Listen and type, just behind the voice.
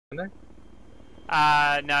in there?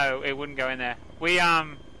 No, it wouldn't go in there. We're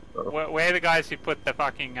the guys who put the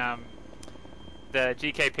fucking the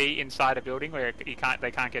GKP inside a building where they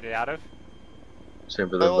can't get it out of. Same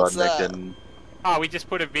for the Vodnik and... Oh, we just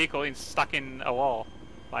put a vehicle stuck in a wall,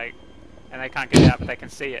 like, and they can't get it out, but they can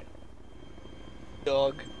see it.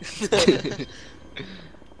 Dog.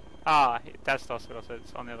 Ah, that's the hospital, so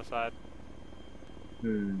it's on the other side.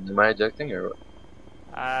 Am I ejecting or what?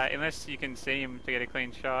 Unless you can see him to get a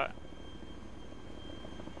clean shot.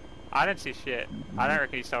 I don't see shit. I don't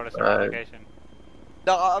reckon he's told us the right location.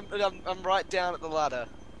 No, I'm right down at the ladder.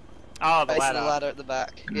 Oh, the ladder. The ladder at the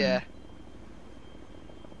back. Yeah.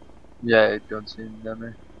 Yeah, I don't see him down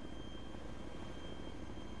there.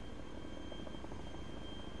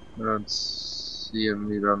 I don't see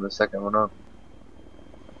him even on the second one up.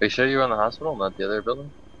 Are you sure you're on the hospital, not the other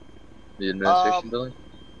building? The administration building?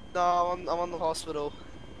 No, I'm on the hospital.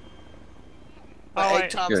 Oh, My wait. egg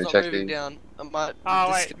time's not moving down. I might.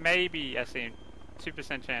 Oh wait, maybe I see him.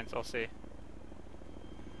 2% chance. I'll see.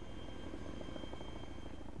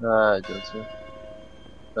 I don't see him.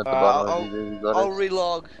 At the bottom of these letters. I'll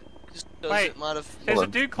relog. Wait, there's a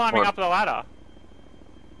dude climbing up the ladder.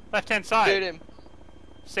 Left hand side. Shoot him.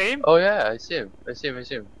 See him? Oh yeah, I see him. I see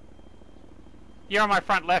him. You're on my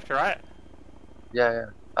front left, right? Yeah.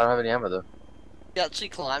 I don't have any ammo though. Is he actually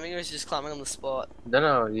climbing or is he just climbing on the spot?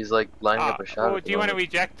 No, he's like lining up a shot. Oh, do you want to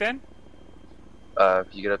eject then? If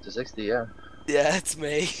you get up to 60, yeah. Yeah, it's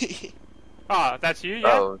me. Oh, that's you,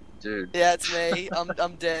 yeah? Oh, dude. Yeah, it's me.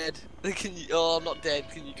 I'm dead. Can you? Oh, I'm not dead.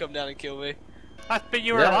 Can you come down and kill me? But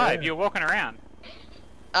you were alive. Yeah. You were walking around.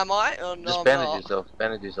 Am I? Oh no, just bandage yourself.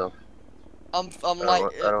 Bandage yourself. I'm I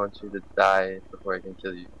like. I don't want you to die before I can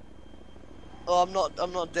kill you. Oh,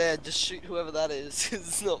 I'm not dead. Just shoot whoever that is.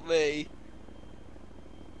 It's not me.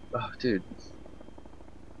 Oh, dude.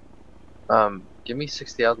 Give me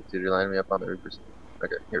 60 altitude. You're lining me up on the roofers.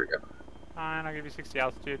 Okay, here we go. Fine, I'll give you 60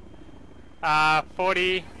 altitude.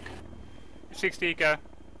 40, 60, go.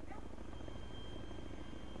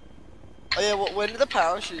 Oh yeah, when did the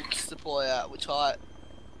parachutes deploy at? Which height?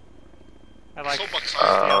 At like 60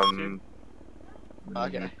 altitude.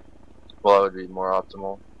 Okay. Well, that would be more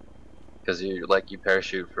optimal. Because you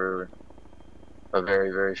parachute for a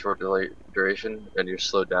very, very short duration, and you're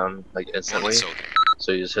slowed down like instantly.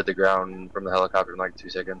 So you just hit the ground from the helicopter in like 2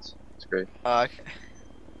 seconds. It's great. Okay.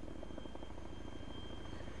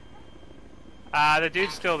 The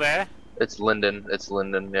dude's still there. It's Linden,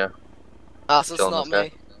 yeah. Ah, so it's not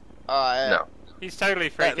me. Alright. No. He's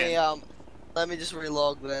totally freaking. Let me just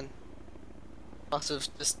relog then. Must have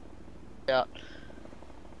just... Yeah.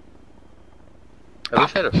 I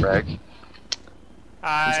wish I had a frag. Is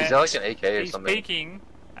that like an AK or he's something? peeking.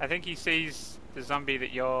 I think he sees the zombie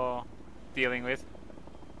that you're dealing with.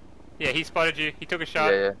 Yeah, he spotted you. He took a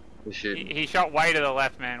shot. Yeah. He's shooting. He shot way to the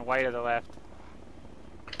left, man. Way to the left.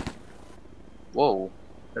 Whoa.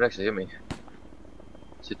 That actually hit me.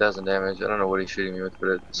 2,000 damage. I don't know what he's shooting me with, but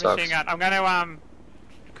it sucks. Machine gun. I'm gonna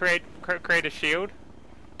create a shield.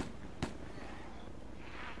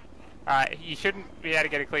 Alright, you shouldn't be able to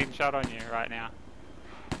get a clean shot on you right now.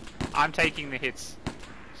 I'm taking the hits.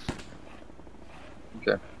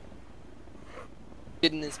 Okay.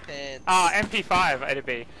 Get in his pants. Oh, MP5 it'd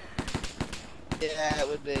be. Yeah, it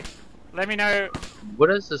would be. Let me know. What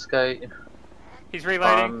is this guy? He's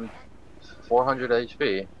reloading. 400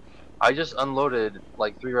 HP. I just unloaded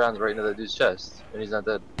like 3 rounds right into that dude's chest, and he's not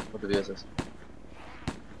dead. What the VSS?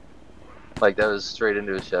 Like that was straight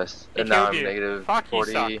into his chest, and now I'm negative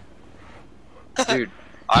 40. Dude,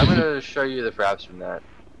 I'm gonna show you the fraps from that.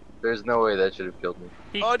 There's no way that should have killed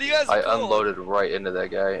me. Oh, do you guys? I unloaded right into that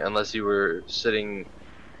guy, unless you were sitting,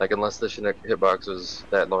 like unless the hitbox was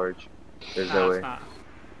that large. There's no way.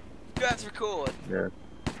 You guys record. Yeah.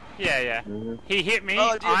 Yeah. He hit me.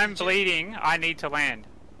 Oh, I'm bleeding. I need to land.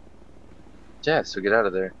 Yeah, so get out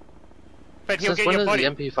of there. But he'll get your body.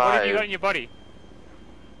 The MP5, what have you got in your body?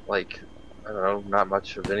 Like, I don't know, not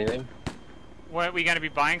much of anything. Weren't we going to be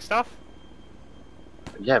buying stuff?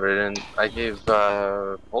 Yeah, but I gave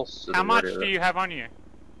Pulse to How much do you have on you?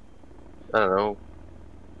 I don't know.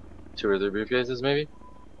 2 or 3 briefcases, maybe?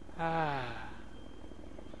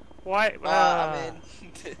 Why? I mean...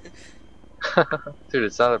 Dude,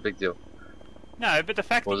 it's not a big deal. No, but the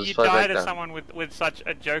fact that you died to someone with such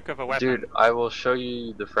a joke of a weapon... Dude, I will show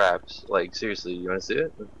you the fraps. Like, seriously, you want to see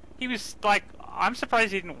it? He was like... I'm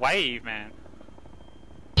surprised he didn't wave, man.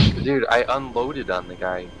 Dude, I unloaded on the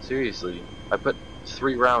guy. Seriously. I put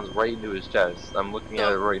 3 rounds right into his chest. I'm looking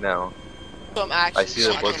at it right now. So I'm actually I see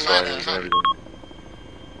the blood splatters and everything.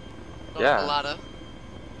 Yeah. The ladder.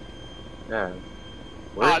 Yeah.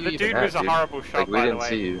 Where are you the even dude at, was a dude? horrible shot, Like, we by the didn't way.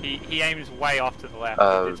 see you. He aims way off to the left.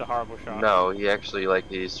 It's a horrible shot. No, he actually, like,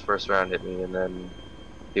 his first round hit me, and then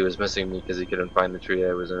he was missing me because he couldn't find the tree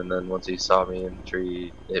I was in, and then once he saw me in the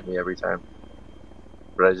tree, he hit me every time.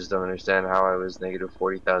 But I just don't understand how I was negative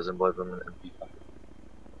 40,000 blood from an MP5.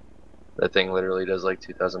 That thing literally does like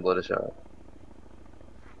 2,000 blood a shot.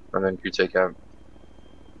 I'm in crew takeout.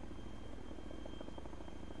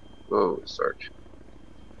 Whoa, Sarge.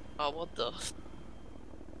 Oh, what the?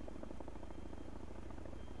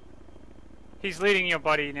 He's leading your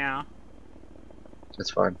body now.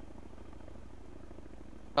 It's fine.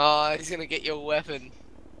 Oh, he's gonna get your weapon.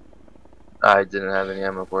 I didn't have any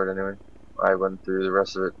ammo for it anyway. I went through the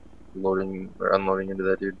rest of it, loading or unloading into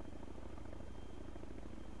that dude.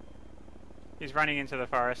 He's running into the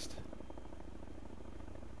forest.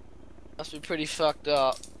 Must be pretty fucked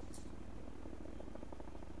up.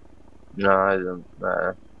 No, I don't.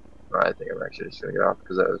 I think I'm actually just gonna get off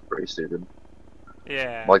because that was pretty stupid.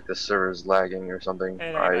 Yeah. Like the server's lagging or something.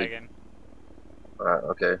 Hey, they're lagging.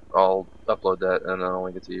 Okay, I'll upload that and then I'll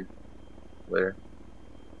link it to you later.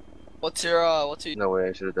 What's your No way,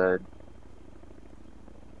 I should have died.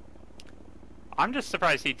 I'm just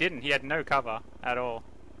surprised he didn't. He had no cover at all.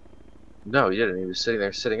 No, he didn't. He was sitting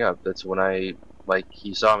there, sitting up. That's when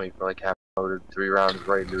he saw me for like half loaded 3 rounds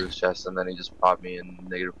right into his chest, and then he just popped me in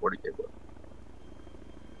negative 40k blood.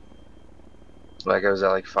 Like, I was at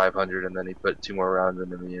like 500, and then he put 2 more rounds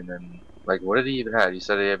into me, and then, like, what did he even have? He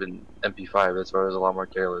said he had an MP5, that's why I was a lot more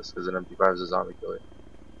careless, because an MP5 is a zombie killer.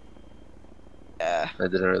 Yeah. That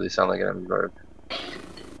didn't really sound like an MP5.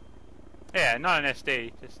 Yeah, not an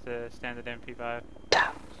SD, just a standard MP5.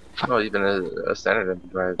 Well, even a standard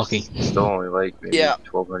MP5 Okay. is still only like maybe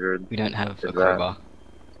 1200. We don't have a If that. crowbar.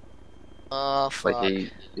 Oh, fuck. Like,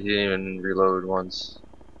 he didn't even reload once.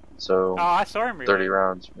 So, Oh, I saw him reload. 30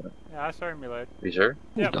 rounds. Yeah, I saw him reload. You sure?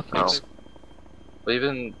 Yep. Oh. Well,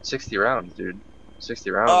 even 60 rounds, dude.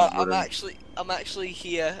 60 rounds. I'm actually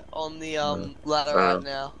here on the ladder Uh. right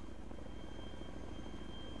now.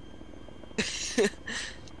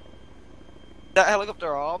 That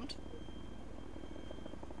helicopter armed?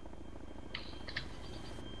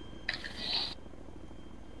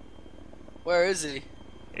 Where is he?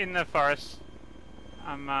 In the forest.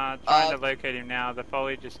 I'm trying to locate him now. The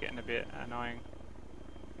foliage is getting a bit annoying.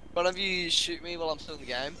 One of you shoot me while I'm still in the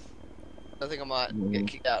game. I think I might get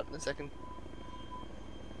kicked out in a second.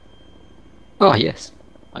 Oh yes,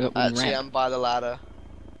 I got one Actually, ramp. I'm by the ladder.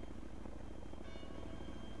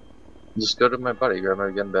 Just go to my buddy, grab my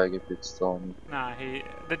gun bag if it's still on. Nah,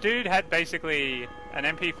 the dude had basically an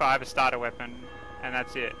MP5, a starter weapon, and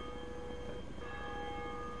that's it.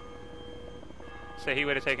 So he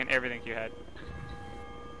would have taken everything you had.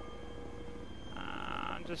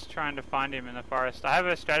 I'm just trying to find him in the forest. I have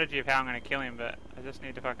a strategy of how I'm going to kill him, but I just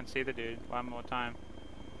need to fucking see the dude one more time.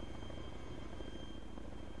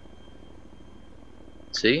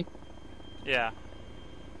 See? Yeah.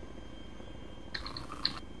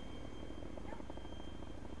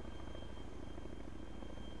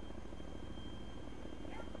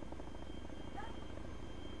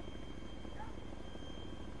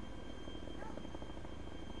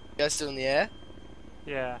 You guys still in the air?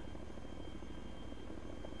 Yeah.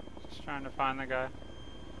 Just trying to find the guy.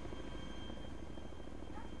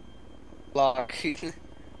 Like,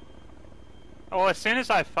 Oh, as soon as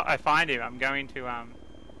I find him, I'm going to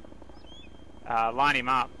line him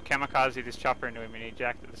up, kamikaze this chopper into him and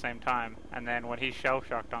eject at the same time, and then when he's shell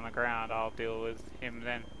shocked on the ground, I'll deal with him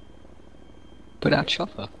then. Put out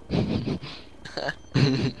chopper. Where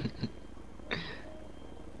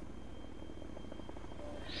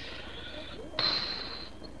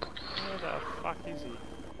the fuck is he?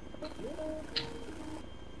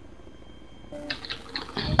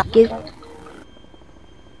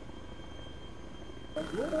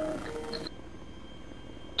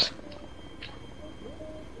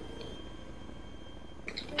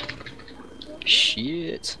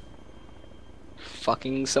 Shit.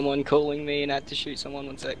 Fucking someone calling me and I had to shoot someone,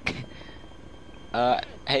 1 sec.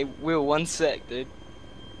 Hey Will, 1 sec, dude.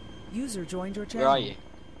 User joined your channel. Where are you?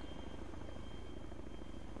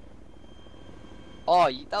 Oh,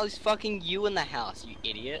 that was fucking you in the house, you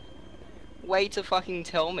idiot. Wait to fucking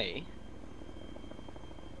tell me.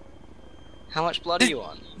 How much blood are you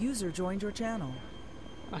on? User joined your channel.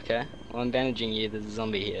 Okay, well I'm bandaging you, there's a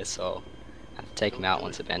zombie here, so I have to take him out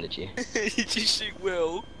once I bandage you. did you shoot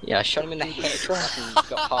Will? Yeah, I shot him in the head, fucking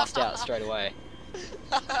got passed out straight away.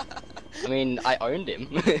 I mean, I owned him.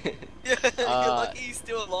 Yeah, you're lucky he's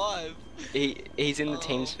still alive. He's in the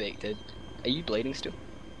TeamSpeak, dude. Are you bleeding still?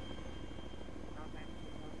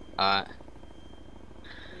 Alright.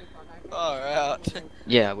 Alright.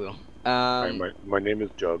 Yeah, I will. Hi, my name is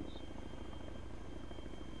Jugs.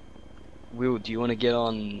 Will, do you want to get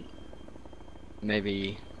on?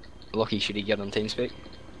 Maybe Lockie, should he get on TeamSpeak?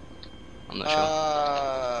 I'm not sure.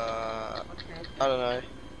 I don't know.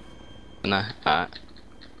 No. Alright.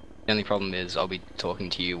 The only problem is I'll be talking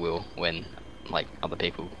to you, Will, when like other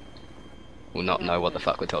people will not know what the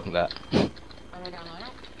fuck we're talking about.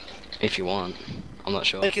 If you want, I'm not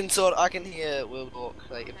sure. I can hear Will talk.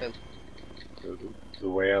 Like if it... The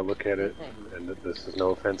way I look at it, and this is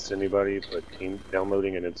no offense to anybody, but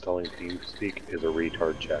downloading and installing TeamSpeak is a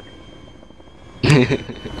retard check.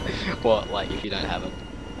 What, like if you don't have it?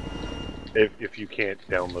 If you can't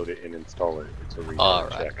download it and install it, it's a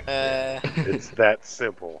retard right. check. It's that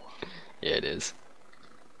simple. Yeah, it is.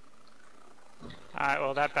 Alright,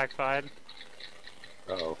 well that backfired.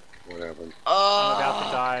 Uh-oh, what happened? I'm about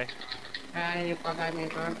to die.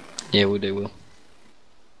 Yeah, we'll do, Will.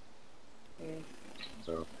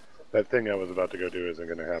 So, that thing I was about to go do isn't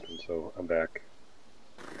going to happen, so I'm back.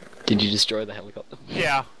 Did you destroy the helicopter?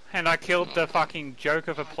 Yeah, and I killed the fucking joke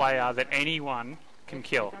of a player that anyone can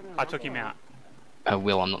kill. I took him out.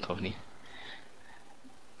 Will, I'm not talking to you.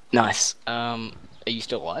 Nice. Are you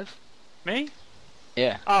still alive? Me?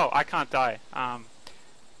 Yeah. Oh, I can't die.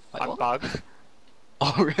 Wait, I'm what? bugged.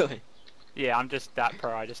 Oh, really? Yeah, I'm just that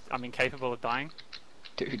pro. I'm incapable of dying.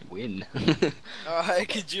 Dude, win. Alright,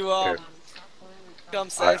 could you Here. come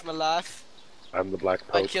save my life? I'm the Black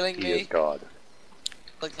By Pope, killing he me? is God.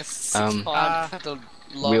 Like a 6 time I have to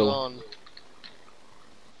log Will. on.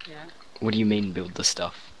 What do you mean build the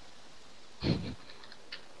stuff?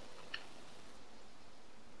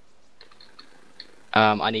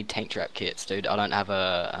 I need tank trap kits, dude. I don't have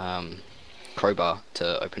a crowbar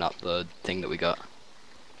to open up the thing that we got.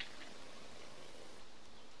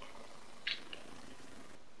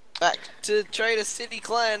 Back to Trader City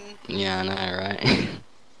Clan. Yeah, I know,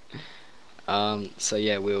 right? So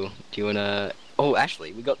yeah, Will, do you wanna... Oh,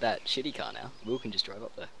 actually, we got that shitty car now. Will can just drive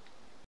up there.